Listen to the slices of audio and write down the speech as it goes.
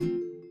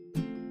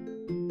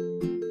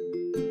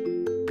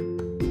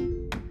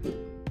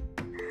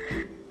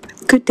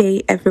Good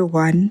day,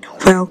 everyone.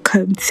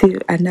 Welcome to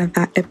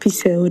another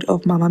episode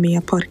of Mamma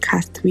Mia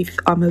podcast with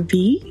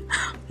Amavi,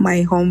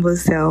 my humble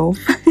self.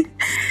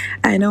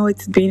 I know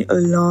it's been a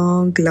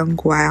long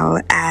while,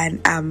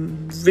 and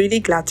I'm really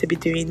glad to be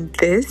doing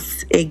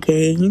this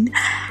again.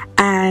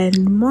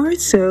 And more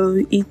so,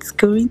 it's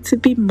going to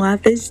be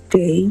Mother's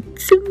Day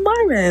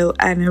tomorrow,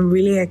 and I'm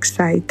really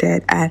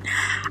excited. And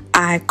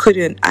I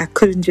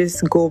couldn't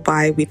just go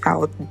by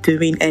without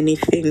doing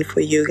anything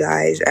for you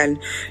guys, and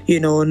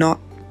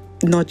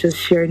not just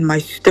sharing my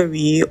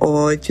story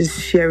or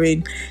just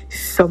sharing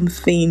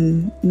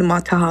something, no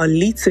matter how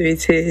little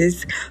it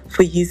is,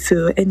 for you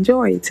to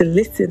enjoy, to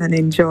listen and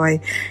enjoy.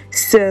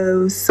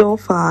 So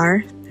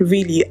far,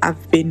 really,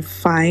 I've been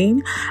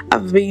fine.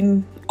 I've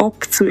been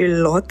up to a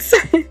lot.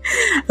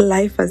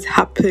 Life has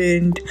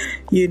happened,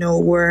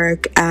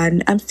 work,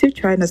 and I'm still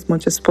trying as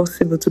much as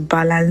possible to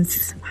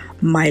balance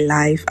my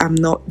life. I'm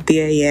not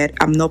there yet.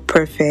 I'm not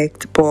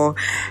perfect, but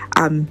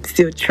I'm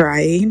still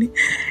trying.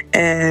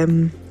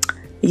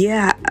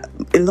 Yeah,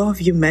 a lot of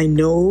you may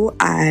know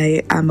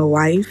I am a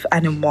wife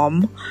and a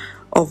mom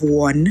of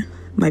one.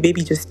 My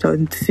baby just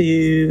turned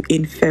 2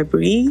 in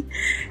February,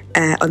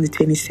 on the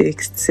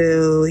 26th.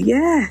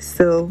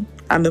 So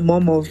I'm a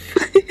mom of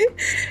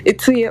a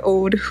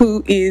 2-year-old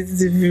who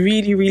is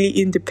really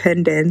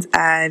independent,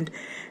 and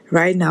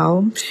right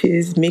now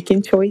she's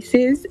making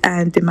choices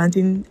and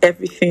demanding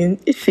everything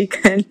she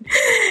can.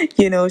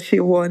 She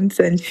wants,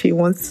 and she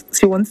wants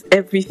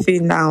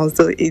everything now.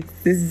 So this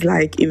is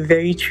like a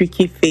very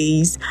tricky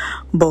phase,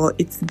 but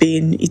it's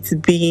been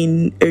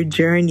a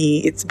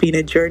journey. It's been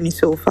a journey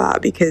so far,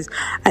 because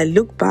I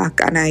look back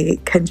and I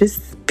can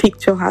just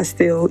picture her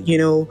still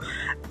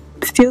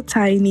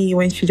tiny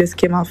when she just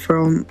came out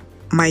from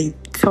my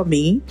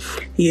tummy,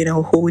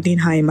 holding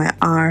her in my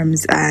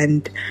arms,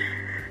 and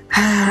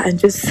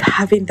just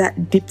having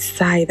that deep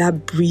sigh,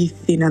 that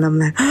breathing, and I'm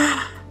like,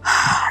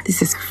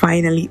 this is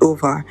finally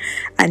over.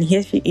 And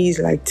here she is,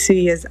 like 2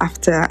 years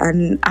after,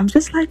 and I'm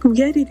just like,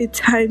 where did the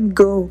time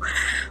go?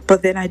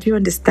 But then I do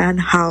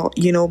understand how,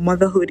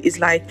 motherhood is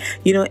like,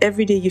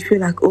 every day you feel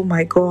like, oh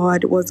my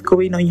God, what's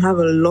going on? You have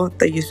a lot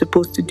that you're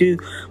supposed to do,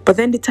 but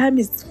then the time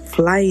is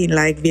flying.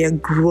 Like, they're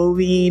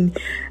growing.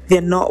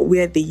 They're not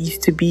where they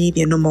used to be.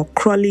 They're no more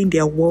crawling.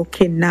 They're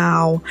walking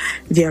now.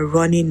 They're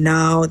running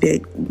now.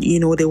 They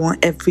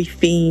want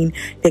everything.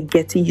 They're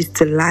getting used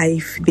to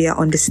life. They're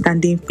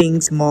understanding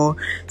things more.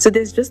 So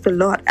there's just a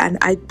lot. And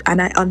I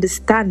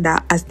understand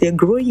that as they're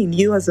growing,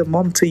 you as a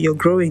mom too, you're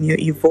growing, you're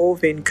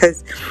evolving.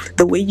 Because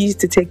the way you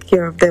used to take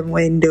care of them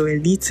when they were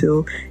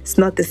little, it's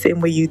not the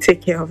same way you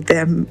take care of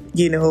them,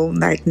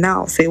 like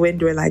now. Say when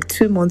they're like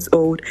 2 months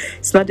old,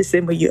 it's not the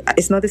same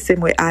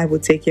way I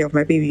would take care of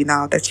my baby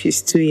now that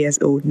she's 2 years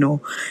old.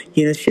 No,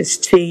 she's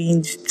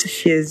changed.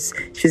 She's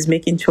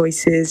making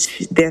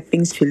choices. There are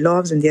things she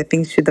loves and there are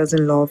things she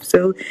doesn't love.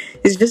 So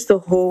it's just a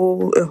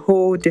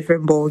whole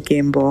different ball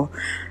game. But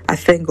I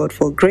thank God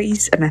for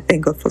grace and I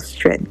thank God for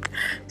strength.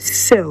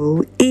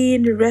 So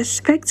in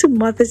respect to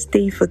Mother's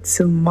Day for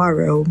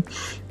tomorrow,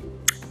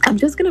 I'm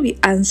just going to be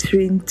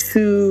answering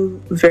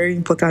 2 very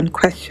important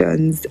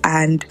questions,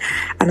 and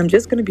I'm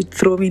just going to be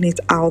throwing it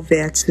out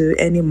there to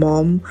any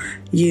mom,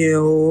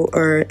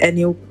 or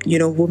any,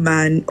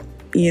 woman,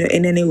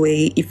 in any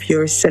way, if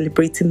you're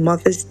celebrating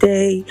Mother's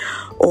Day,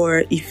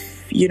 or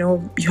if you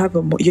have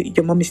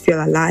your mom is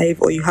still alive,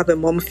 or you have a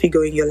mom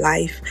figure in your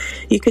life,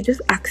 you could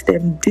just ask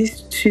them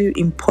these 2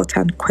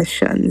 important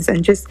questions,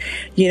 and just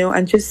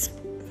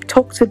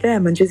talk to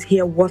them and just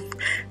hear what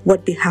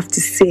they have to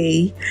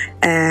say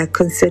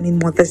concerning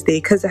Mother's Day,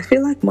 because I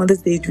feel like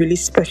Mother's Day is really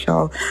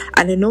special.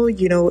 And I know,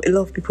 a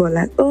lot of people are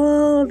like,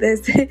 oh,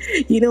 there's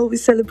we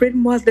celebrate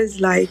mothers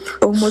like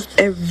almost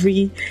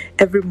every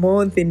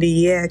month in the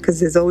year, because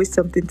there's always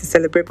something to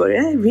celebrate. But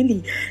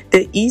really,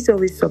 there is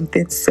always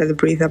something to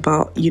celebrate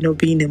about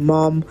being a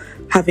mom,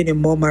 having a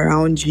mom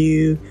around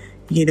you,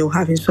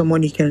 having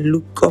someone you can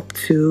look up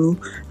to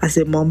as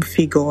a mom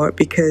figure,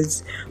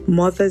 because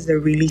mothers are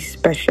really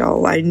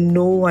special. I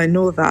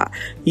know that,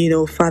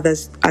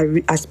 fathers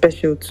are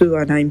special too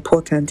and are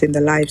important in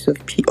the lives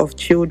of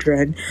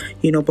children,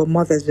 but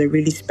mothers are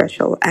really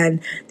special. And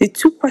the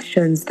 2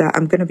 questions that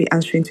I'm going to be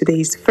answering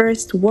today is,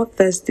 first, what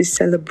does the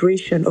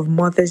celebration of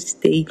Mother's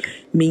Day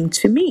mean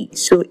to me?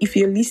 So if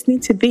you're listening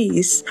to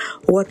this,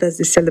 what does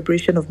the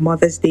celebration of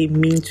Mother's Day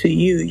mean to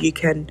you? You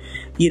can,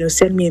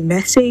 send me a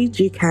message.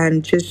 You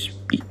can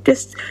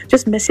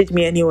just message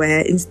me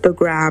anywhere,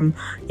 Instagram,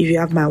 if you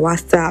have my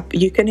WhatsApp.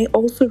 You can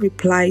also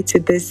reply to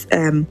this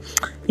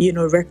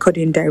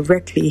recording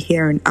directly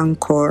here on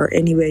Anchor,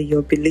 anywhere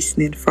you'll be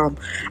listening from,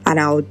 and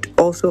I would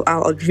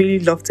really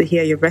love to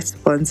hear your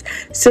response.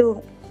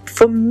 So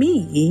for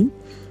me,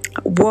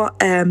 what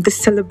the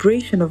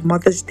celebration of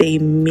Mother's Day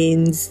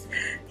means,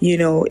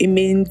 it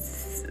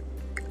means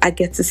I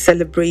get to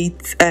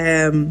celebrate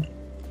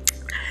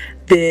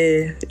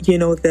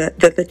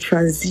the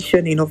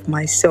transitioning of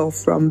myself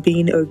from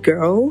being a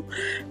girl,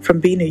 from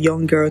being a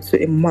young girl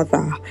to a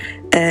mother.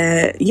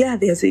 Yeah,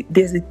 there's a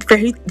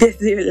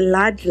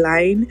large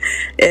line.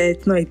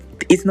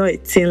 It's not a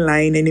thin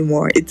line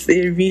anymore. It's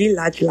a really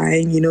large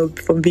line,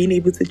 from being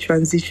able to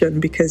transition,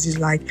 because it's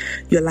like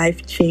your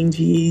life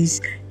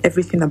changes,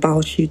 everything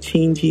about you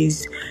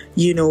changes,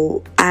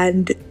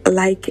 and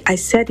like I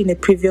said in a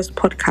previous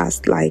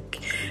podcast, like,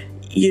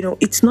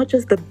 it's not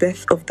just the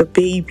birth of the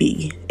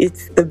baby,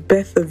 it's the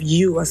birth of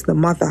you as the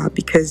mother,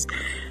 because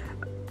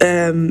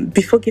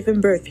before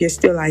giving birth, you're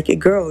still like a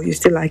girl, you're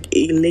still like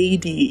a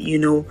lady,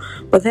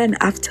 but then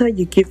after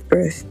you give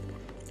birth,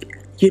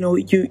 you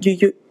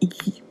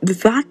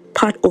that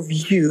part of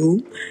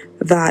you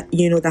that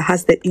that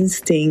has the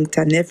instinct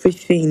and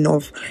everything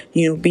of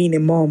being a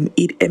mom,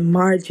 it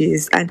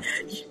emerges. And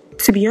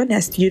to be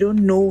honest, you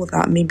don't know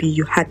that maybe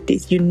you had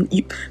this. You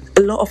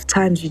a lot of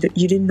times you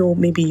didn't know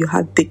maybe you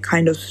had the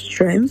kind of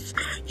strength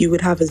you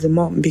would have as a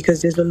mom,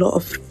 because there's a lot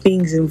of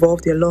things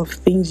involved, there are a lot of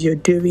things you're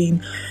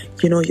doing.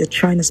 You're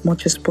trying as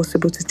much as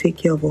possible to take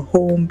care of a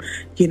home,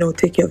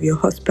 take care of your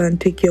husband,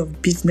 take care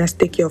of business,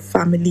 take care of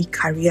family,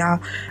 career.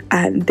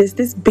 And there's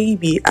this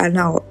baby, and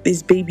now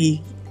this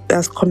baby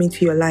that's coming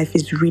to your life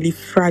is really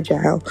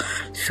fragile.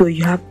 So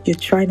you're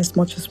trying as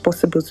much as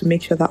possible to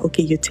make sure that,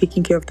 okay, you're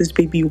taking care of this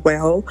baby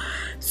well.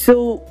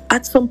 So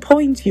at some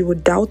point you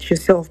would doubt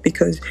yourself,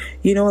 because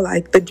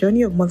like the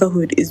journey of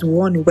motherhood is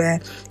one where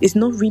it's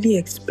not really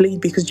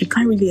explained, because you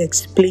can't really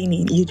explain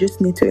it, you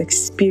just need to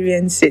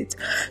experience it.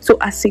 So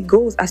as you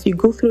go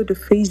through the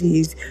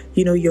phases,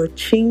 you're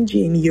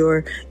changing,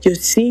 you're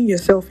seeing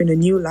yourself in a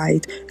new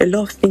light. A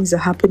lot of things are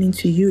happening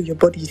to you, your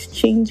body is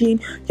changing,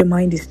 your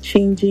mind is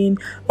changing,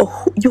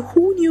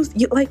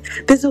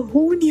 there's a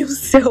whole new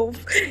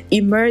self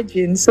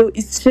emerging. So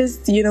it's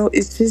just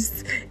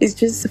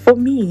for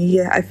me,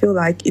 yeah, I feel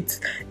like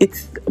it's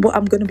what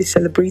I'm going to be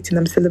celebrating.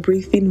 I'm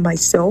celebrating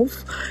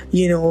myself,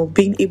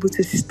 being able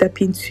to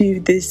step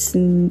into this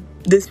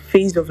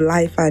phase of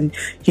life, and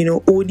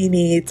owning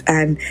it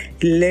and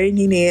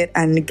learning it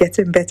and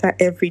getting better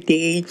every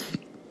day,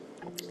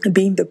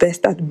 being the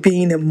best at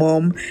being a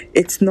mom.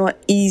 It's not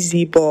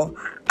easy, but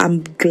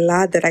I'm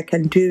glad that I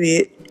can do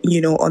it,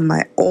 on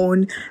my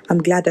own. I'm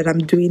glad that I'm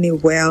doing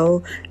it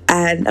well.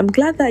 And I'm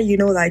glad that,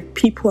 like,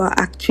 people are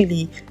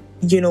actually,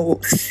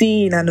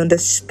 seeing and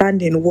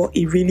understanding what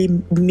it really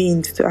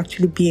means to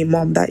actually be a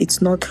mom, that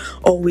it's not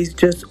always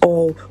just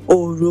all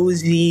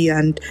rosy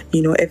and,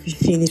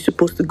 everything is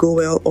supposed to go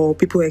well, or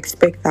people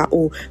expect that,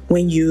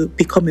 when you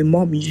become a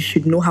mom, you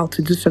should know how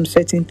to do some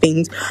certain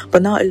things.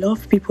 But now a lot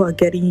of people are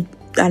getting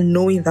and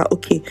knowing that,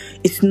 okay,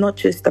 it's not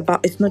just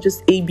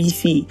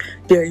ABC.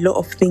 There are a lot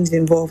of things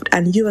involved,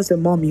 and you as a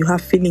mom, you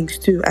have feelings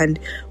too. And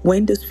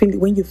when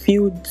you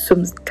feel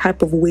some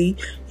type of way,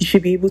 you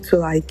should be able to,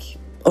 like,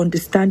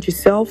 understand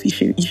yourself. You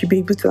should be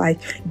able to, like,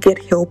 get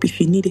help if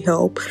you need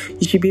help.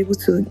 You should be able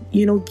to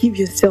give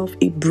yourself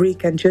a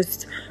break and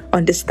just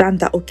understand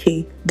that,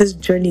 okay, this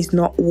journey is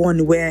not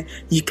one where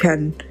you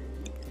can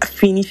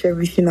finish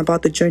everything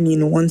about the journey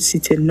in one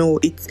sitting.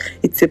 No, it's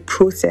a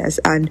process,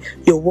 and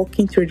you're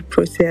walking through the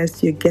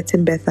process, you're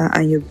getting better,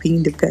 and you're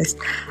being the best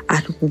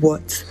at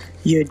what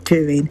you're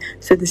doing.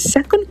 So the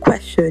second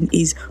question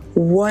is,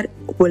 what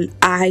will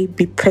I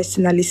be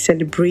personally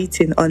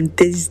celebrating on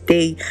this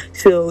day?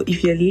 So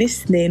if you're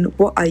listening,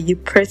 what are you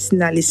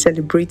personally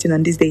celebrating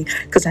on this day?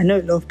 Because I know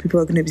a lot of people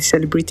are going to be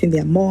celebrating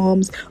their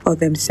moms or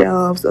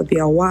themselves or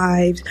their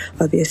wives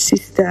or their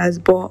sisters,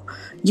 but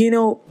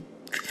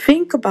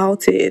think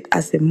about it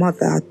as a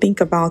mother,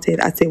 think about it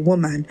as a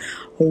woman.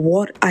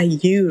 What are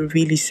you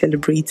really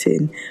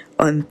celebrating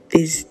on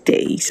this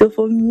day? So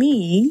for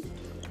me,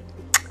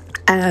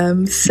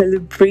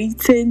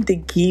 celebrating the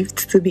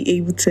gift to be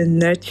able to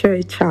nurture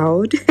a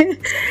child,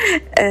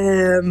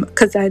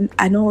 because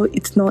I know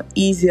it's not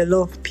easy. A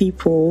lot of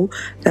people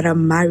that are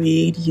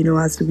married,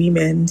 as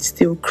women,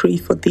 still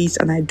crave for this,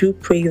 and I do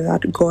pray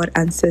that God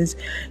answers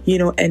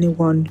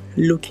anyone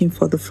looking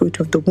for the fruit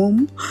of the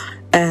womb.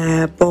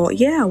 But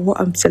yeah,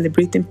 what I'm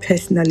celebrating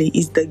personally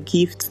is the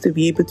gift to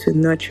be able to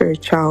nurture a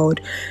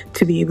child,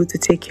 to be able to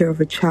take care of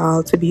a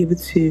child, to be able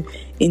to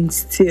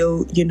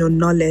instill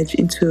knowledge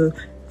into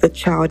the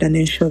child and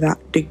ensure that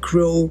they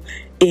grow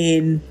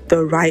in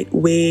the right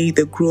way,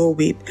 they grow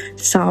with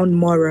sound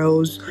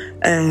morals,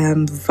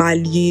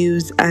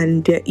 values,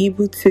 and they're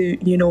able to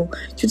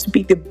just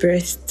be the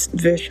best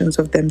versions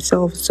of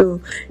themselves.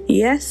 So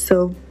yes,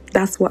 so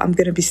that's what I'm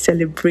going to be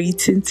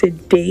celebrating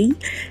today,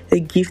 the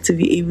gift to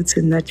be able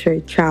to nurture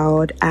a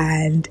child,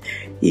 and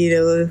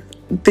the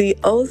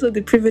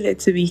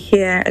privilege to be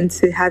here and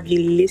to have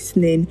you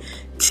listening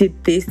to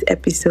this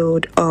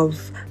episode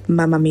of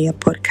Mamma Mia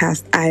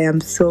podcast. I am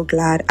so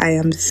glad, I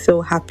am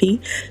so happy.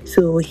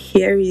 So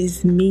here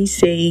is me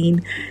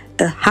saying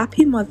a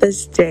happy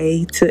Mother's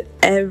Day to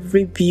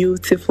every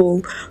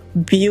beautiful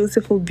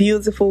beautiful,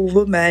 beautiful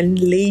woman,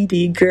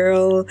 lady,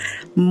 girl,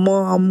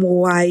 mom,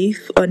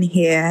 wife on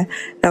here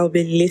that will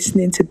be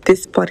listening to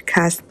this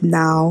podcast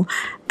now.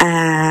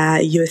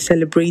 You're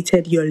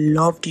celebrated, you're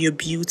loved, you're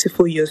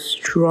beautiful, you're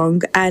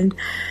strong, and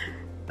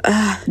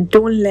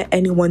don't let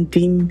anyone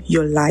dim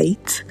your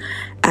light,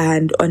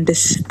 and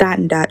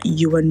understand that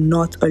you are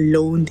not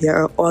alone.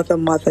 There are other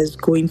mothers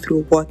going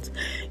through what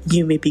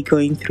you may be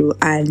going through,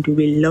 and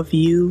we love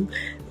you.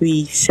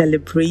 We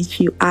celebrate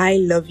you. I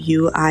love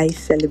you. I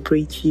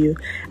celebrate you.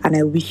 And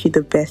I wish you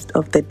the best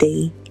of the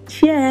day.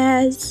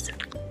 Cheers.